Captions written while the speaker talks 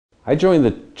I joined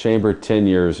the Chamber 10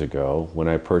 years ago when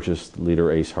I purchased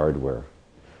Leader Ace Hardware.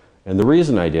 And the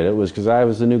reason I did it was because I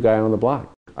was the new guy on the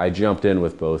block. I jumped in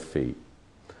with both feet.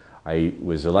 I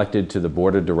was elected to the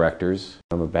board of directors.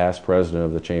 I'm a past president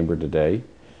of the Chamber today.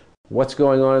 What's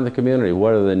going on in the community?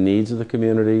 What are the needs of the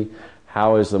community?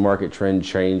 How is the market trend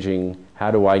changing? How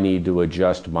do I need to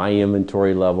adjust my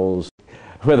inventory levels?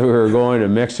 Whether we're going to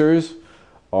mixers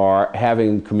or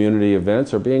having community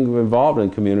events or being involved in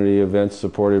community events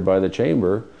supported by the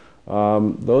Chamber,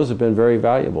 those have been very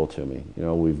valuable to me. You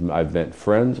know, I've met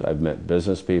friends, I've met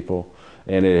business people,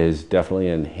 and it has definitely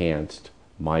enhanced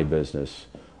my business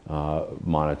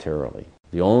monetarily.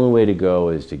 The only way to go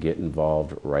is to get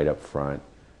involved right up front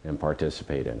and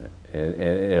participate in it. And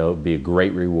it'll be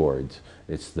great rewards.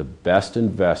 It's the best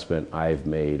investment I've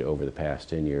made over the past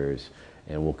 10 years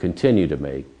and will continue to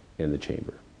make in the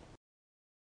Chamber.